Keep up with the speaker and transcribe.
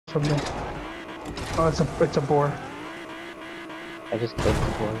something. Oh, it's a boar. I just killed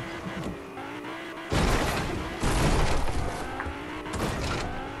the boy.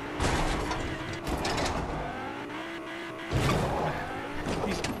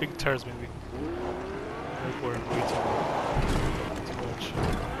 These big tires maybe. They're boring way too much.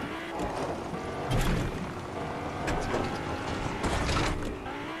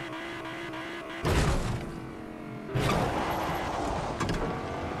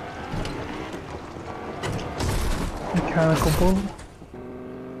 Mechanical bull.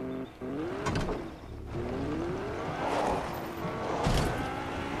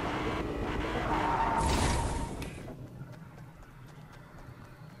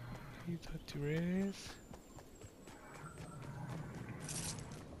 To raise.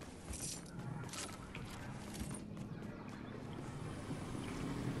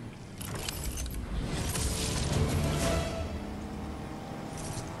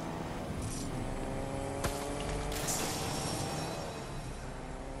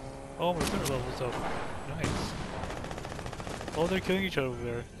 Oh, my gunner level's up. Nice. Oh, they're killing each other over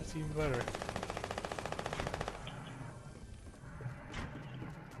there. That's even better.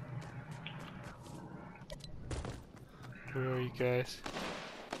 Where are you guys?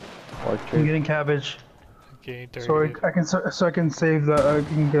 Orchard. I'm getting cabbage. Okay, So I can save the. I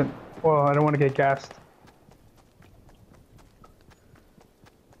can get. Well, I don't want to get gassed.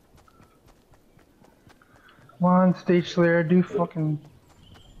 Come on, stage slayer, do fucking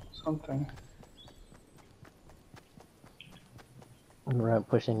something. I'm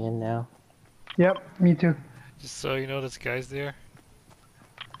pushing in now. Yep, me too. Just so you know, there's guys there.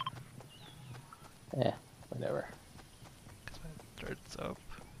 Yeah, whatever. Darts up.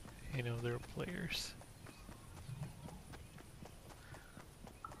 You know, they're players.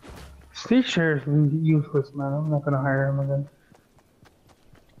 Stage slayer is useless, man. I'm not gonna hire him again.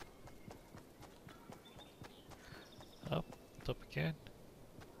 Up, it's up again.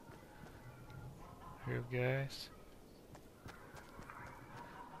 Here, guys.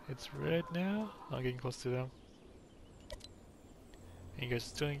 It's red now. I'm getting close to them. You guys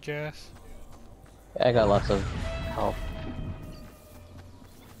still in gas? Yeah, I got lots of health.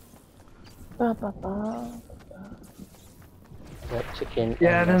 Got chicken.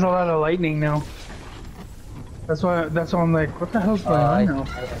 Yeah, there's a lot of lightning now. That's why I'm like, what the hell's going on now?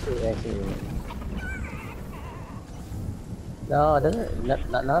 I see. No, it doesn't.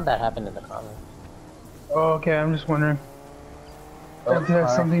 None of that happened in the comments. Oh, okay, I'm just wondering. Oh, That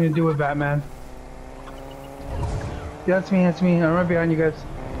has something to do with Batman. Yeah, that's me, that's me. I'm right behind you guys.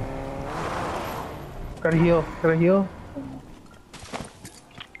 Gotta heal. Gotta heal?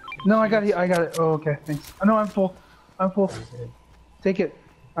 No, I got it. Oh, okay, thanks. Oh, no, I'm full. I'm full. Take it.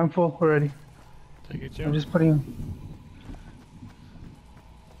 I'm full already. Take it, Joe. I'm just putting...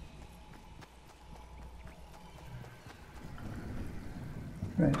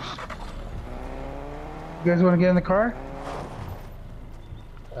 Nice. You guys want to get in the car?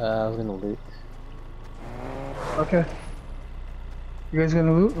 I was gonna loot. Okay. You guys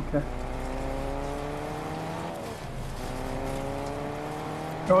gonna loot? Okay.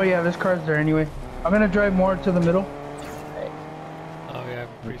 Oh yeah, this car's there anyway. I'm gonna drive more to the middle. Right. Oh yeah,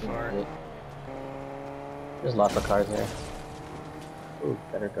 pretty far. There's lots of cars there. Ooh,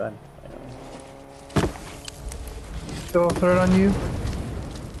 better gun. I know. Still a threat on you?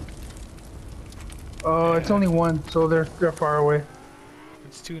 Oh, it's only one, so they're far away.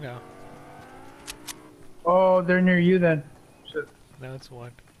 It's two now. Oh, they're near you then. Shit. Now it's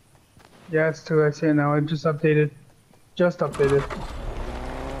one. Yeah, it's two. I see it now. It just updated. Just updated.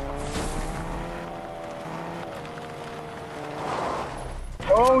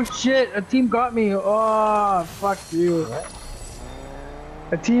 Oh shit! A team got me. Oh, fuck you. What?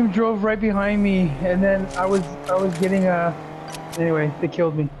 A team drove right behind me, and then I was getting a. Anyway, they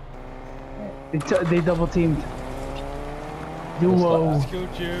killed me. They double teamed. Duo. Let's go,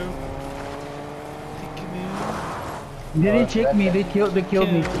 Joe. They didn't shake me. They killed me. They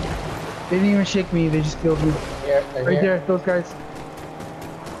didn't even shake me. They just killed me. Here, Right there, those guys.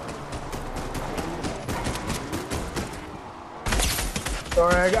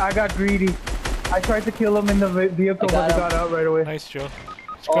 Sorry, I got greedy. I tried to kill him in the vehicle, but they got out right away. Nice, Joe.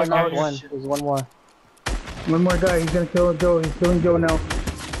 Oh, not one. There's one more. One more guy. He's gonna kill Joe. He's killing Joe now.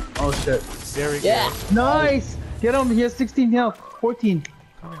 Oh shit. There we Yeah. go. Nice. Get him. He has 16 health. 14.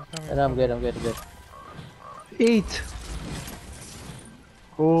 Come here. And I'm good. 8.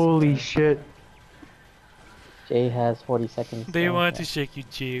 Holy shit. Jay has 40 seconds. They so, want yeah. to shake you,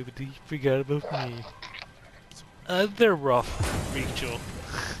 Jay, but they forgot about me. They're rough, Rachel.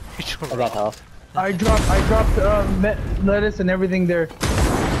 Rachel I got rough. health. I dropped lettuce and everything there.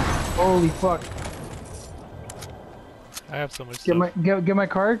 Holy fuck. I have so much Get stuff. get my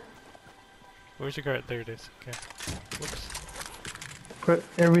card. Where's your card? There it is. Okay. Whoops. Put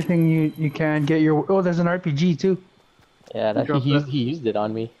everything you can. Get your. Oh, there's an RPG too. Yeah, that Drop that. he used it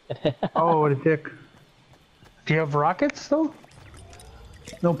on me. Oh, what a dick. Do you have rockets though?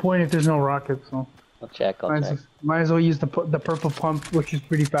 No point if there's no rockets. So I'll check. I'll check. might as well use the purple pump, which is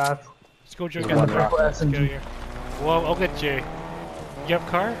pretty fast. Let's go, Joe. There's Get one the car. purple rocket. Let's get out of SMG. here. Well, I'll get Jay. You have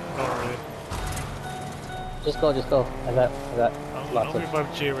a car? No, really. Just go, just go. I got I'll lots of.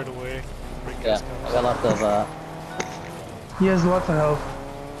 revive Jay right away. Break Yeah, gas I comes. got lots of. He has lots of health.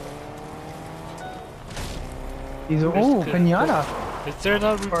 He's oh pinata. Is there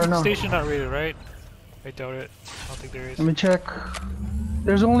another Or no. station not rated, right? I doubt it. I don't think there is. Let me check.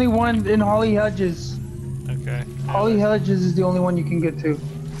 There's only one in Holly Hedges. Okay. Holly Hedges is the only one you can get to.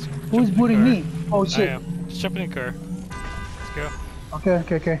 Who's booting me? Oh I shit. am. Just jump in the car. Let's go.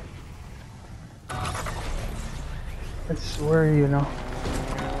 Okay. Let's, where are you now?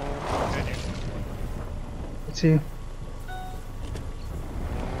 Right here. Let's see.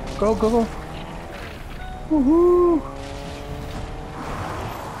 Go. Woohoo!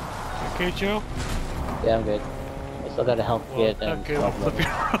 Okay, Joe? Yeah, I'm good. I still got a health Well, kit and okay, we'll stuff. flip you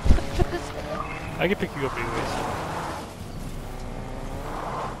around. I can pick you up anyways.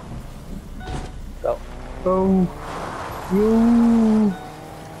 Go. Go. You.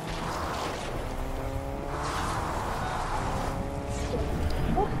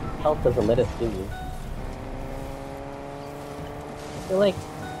 Health doesn't let us do you. I feel like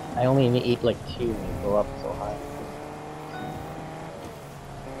I only need to eat like 2 and go up so high.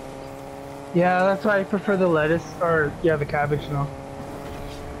 Yeah, that's why I prefer the lettuce or yeah, the cabbage now.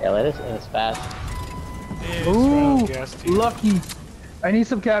 Yeah, lettuce and it's fast. Yeah, it's Ooh, around gas too. lucky. I need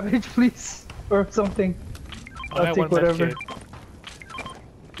some cabbage, please, or something. I have take one whatever. med kit.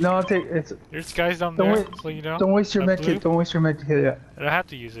 No, I'll take it's. There's guys down Don't there, wait- so you know. Don't waste your I'm med blue, kit. Don't waste your med kit yet. and I have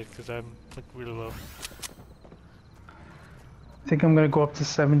to use it because I'm like really low. I think I'm gonna go up to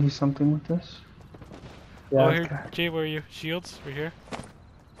 70 something with this. Oh, okay. here, Jay, where are you? Shields, right here.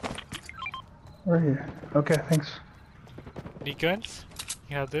 Right here. Okay, thanks. Need guns?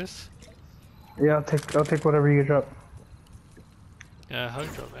 You have this? Yeah, I'll take whatever you drop. Yeah, how do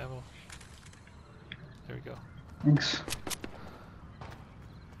you drop ammo? There we go. Thanks.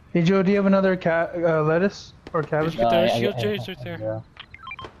 Hey Joe, do you have another lettuce or Did cabbage? you get that I- shield, I- Jay? It's right there. Yeah.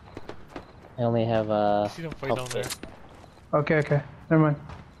 I only have I see them fight down health there. kit. Okay, never mind.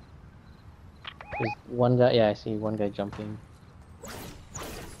 There's one guy. Yeah, I see one guy jumping.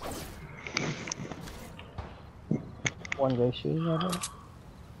 One guy shooting at him.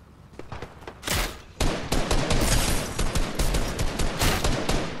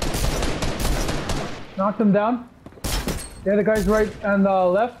 Knocked him down. The other guy's right on the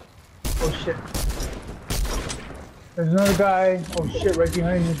left. Oh shit. There's another guy. Oh shit, right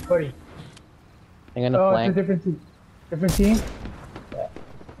behind his buddy. I'm gonna Oh, flank. it's a different team. Different team? Yeah,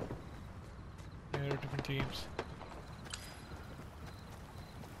 they're different teams.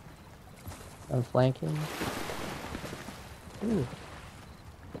 I'm flanking. Ooh.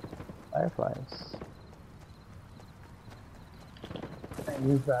 Fireflies. I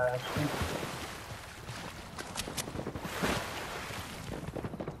use that actually.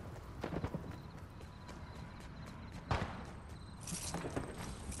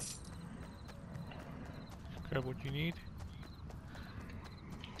 Grab what you need.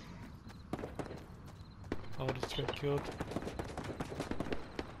 Oh, this got killed.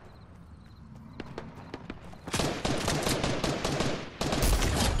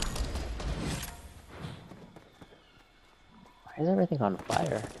 Why is everything on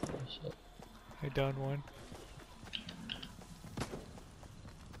fire? Oh, shit. I downed one.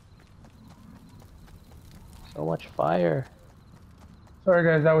 So much fire. Sorry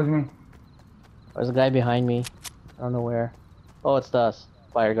guys, that was me. There's a guy behind me. I don't know where. Oh, it's us.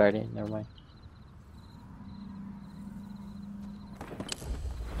 Fire guardian. Never mind.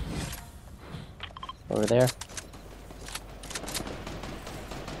 Over there.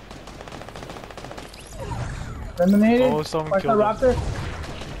 Eliminated. Oh, someone Watch killed that him. raptor.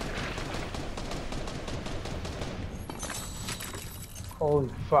 Holy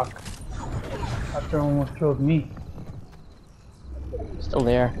fuck. Raptor almost killed me. Still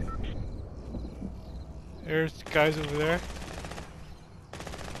there. There's guys over there.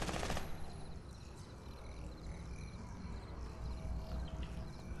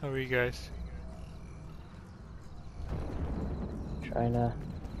 How are you guys? Trying to.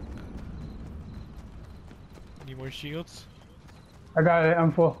 Need more shields? I got it,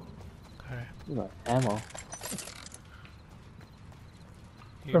 I'm full. Okay. Ooh, ammo.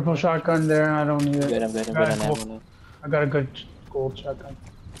 You Purple what? shotgun there. I don't need it. Good, I'm good, I'm good on ammo now. I got a good gold shotgun.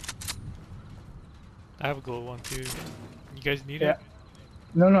 I have a gold one too. You guys need Yeah. it?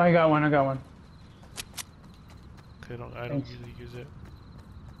 No, no, I got one. I got one. I don't Thanks. usually use it.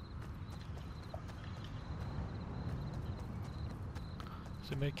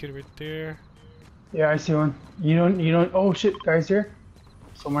 So make it right there. Yeah, I see one. You don't. Oh shit, guys here.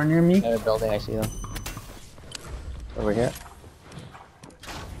 Somewhere near me. Another building, I see them. Over here.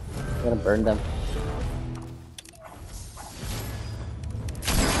 I'm gonna burn them.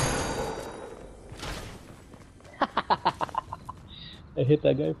 I hit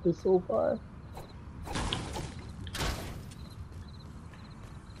that guy from so far.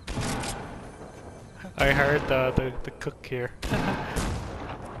 I hired the cook here.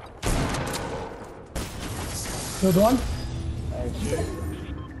 Killed one.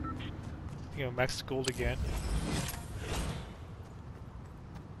 You know, max gold again.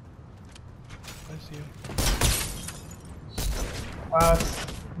 I see him.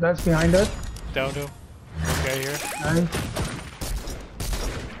 That's behind us. Down him. One guy here. Nice.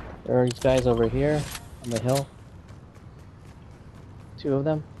 There are these guys over here on the hill. 2 of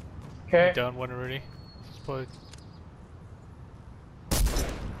them. Okay. Down one already. Just play.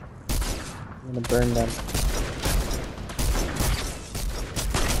 I'm gonna burn them.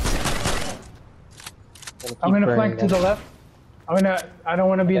 I'm gonna keep flank to burning the them. left. I don't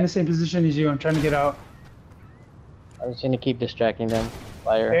want to be in the same position as you. I'm trying to get out. I'm just gonna keep distracting them.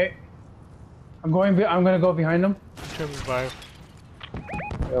 Fire. Okay. I'm gonna go behind them. Try to revive.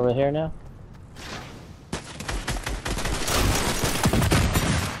 You're over here now.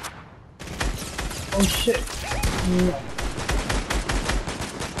 Oh shit.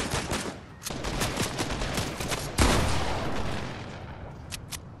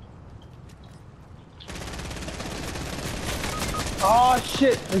 Oh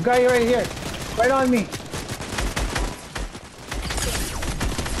shit, the guy right here. Right on me.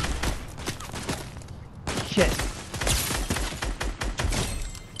 Shit.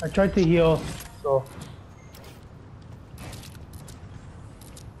 I tried to heal, so.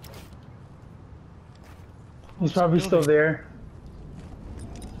 He's probably still there.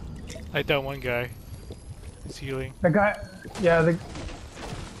 I down one guy. He's healing. The guy, yeah,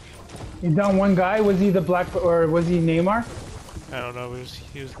 you down one guy? Was he the black, or was he Neymar? I don't know,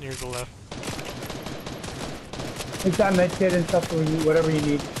 he was near the left. He's got med kit and stuff, for you, whatever you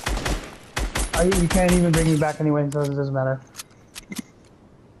need. You can't even bring me back anyway, so it doesn't matter.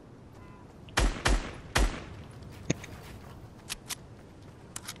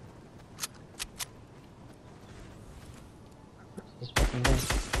 This fucking guy.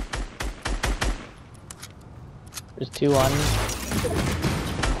 There's 2 on me.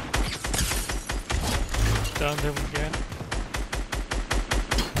 Down him again.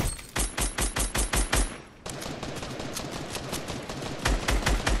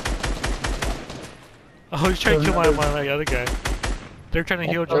 Oh, he's trying to kill my other guy. They're trying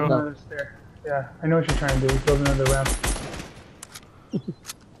to heal Oh, Joe. no. Yeah, I know what you're trying to do. Build another ramp.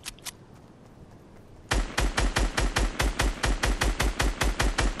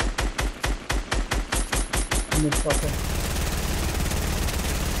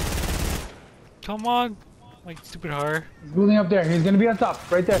 Come on! Like stupid hard. He's building up there. He's gonna be on top,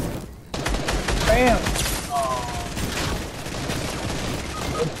 right there. Bam!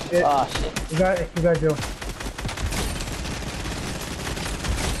 Oh shit. Ah, shit. You got Joe.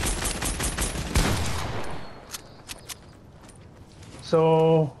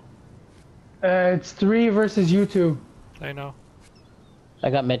 So, it's 3 versus you 2. I know. I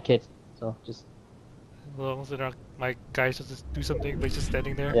got medkits, so just. As long as they're not, my guys just do something, but he's just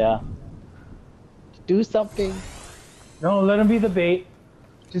standing there. Yeah. Do something. No, let him be the bait.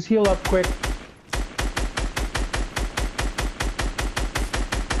 Just heal up quick.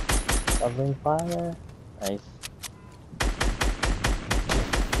 Covering fire. Nice.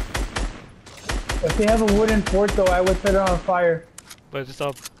 If they have a wooden fort though, I would set it on fire. But it's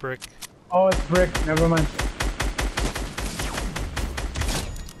all brick. Oh, it's brick. Never mind.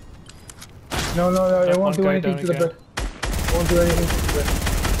 No, it won't do anything to the brick. It won't do anything to the brick.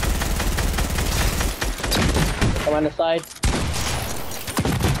 Come on the side.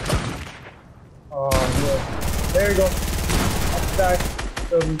 Oh, yeah. There you go. Up back.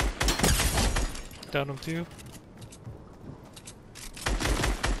 Down him too.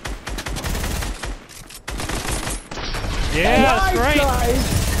 Yeah, nice, that's right! Guys.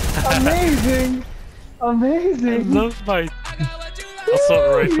 Amazing! Amazing! I love my assault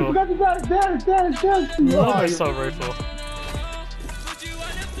You rifle. forgot to dance. Love my assault rifle.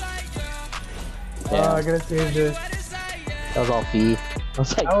 Oh, I gotta save this. That was all fee.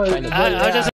 was like I was- trying to. but I was yeah. just